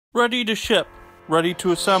Ready to ship, ready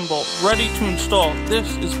to assemble, ready to install.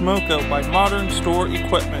 This is MOCO by Modern Store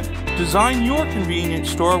Equipment. Design your convenience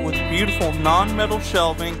store with beautiful non-metal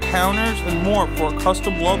shelving, counters, and more for a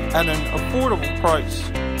custom look at an affordable price.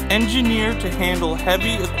 Engineered to handle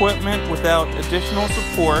heavy equipment without additional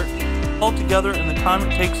support, all together in the time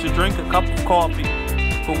it takes to drink a cup of coffee.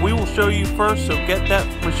 But we will show you first, so get that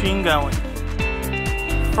machine going.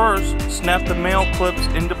 First, snap the male clips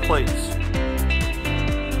into place.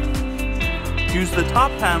 Use the top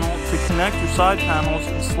panel to connect your side panels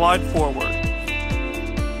and slide forward.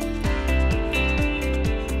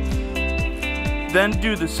 Then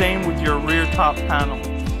do the same with your rear top panel.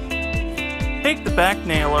 Take the back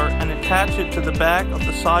nailer and attach it to the back of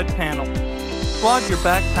the side panel. Slide your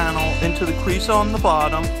back panel into the crease on the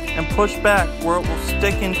bottom and push back where it will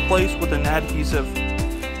stick in place with an adhesive.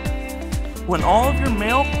 When all of your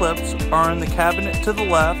male clips are in the cabinet to the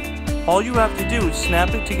left, all you have to do is snap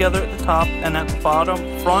it together at the top and at the bottom,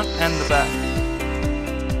 front and the back.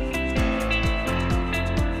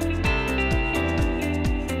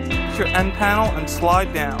 Take your end panel and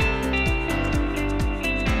slide down.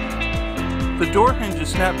 The door hinges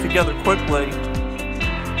snap together quickly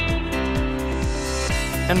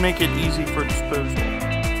and make it easy for disposal.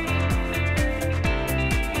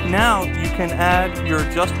 Now you can add your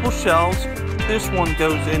adjustable shelves. This one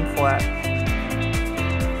goes in flat.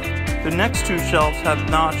 The next two shelves have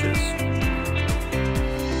notches,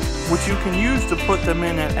 which you can use to put them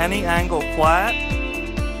in at any angle flat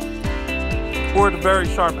or at a very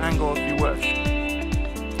sharp angle if you wish.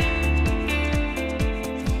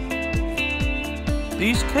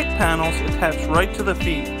 These kick panels attach right to the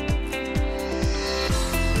feet.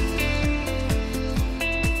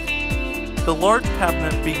 The large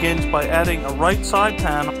cabinet begins by adding a right side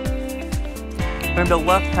panel and a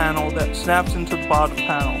left panel that snaps into the bottom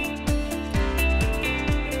panel.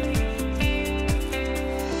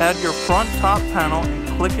 Add your front top panel and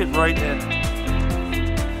click it right in.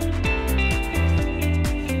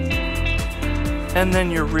 And then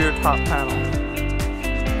your rear top panel.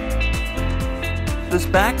 This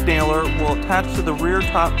back nailer will attach to the rear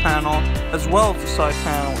top panel as well as the side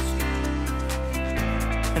panels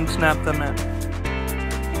and snap them in.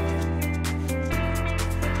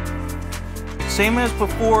 Same as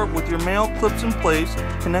before, with your male clips in place,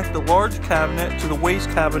 connect the large cabinet to the waist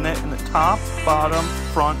cabinet in the top, bottom,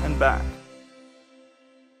 front, and back.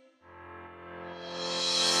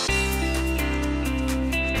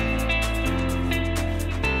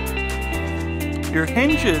 Your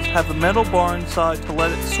hinges have a metal bar inside to let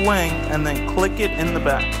it swing, and then click it in the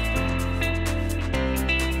back.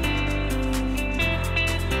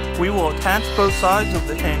 We will attach both sides of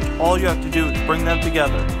the hinge. All you have to do is bring them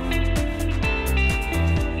together.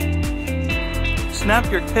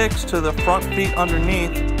 Snap your kicks to the front feet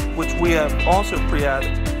underneath, which we have also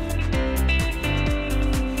pre-added.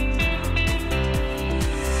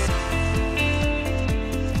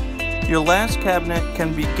 Your last cabinet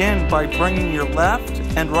can begin by bringing your left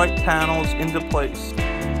and right panels into place,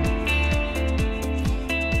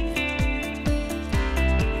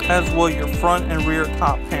 as will your front and rear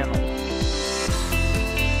top panels.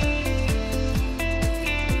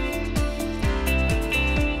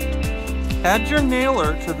 Add your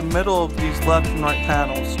nailer to the middle of these left and right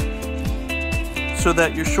panels so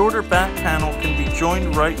that your shorter back panel can be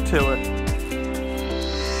joined right to it.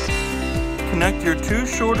 Connect your two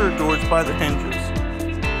shorter doors by the hinges.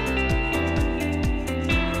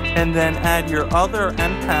 And then add your other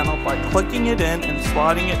end panel by clicking it in and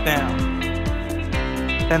sliding it down.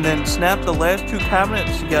 And then snap the last two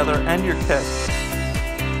cabinets together and your kick.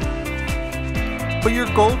 Put your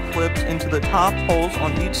gold clips into the top holes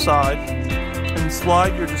on each side and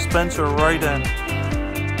slide your dispenser right in.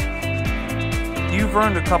 You've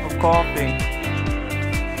earned a cup of coffee.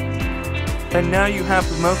 And now you have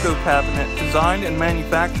the MOCO cabinet, designed and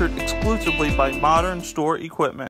manufactured exclusively by Modern Store Equipment.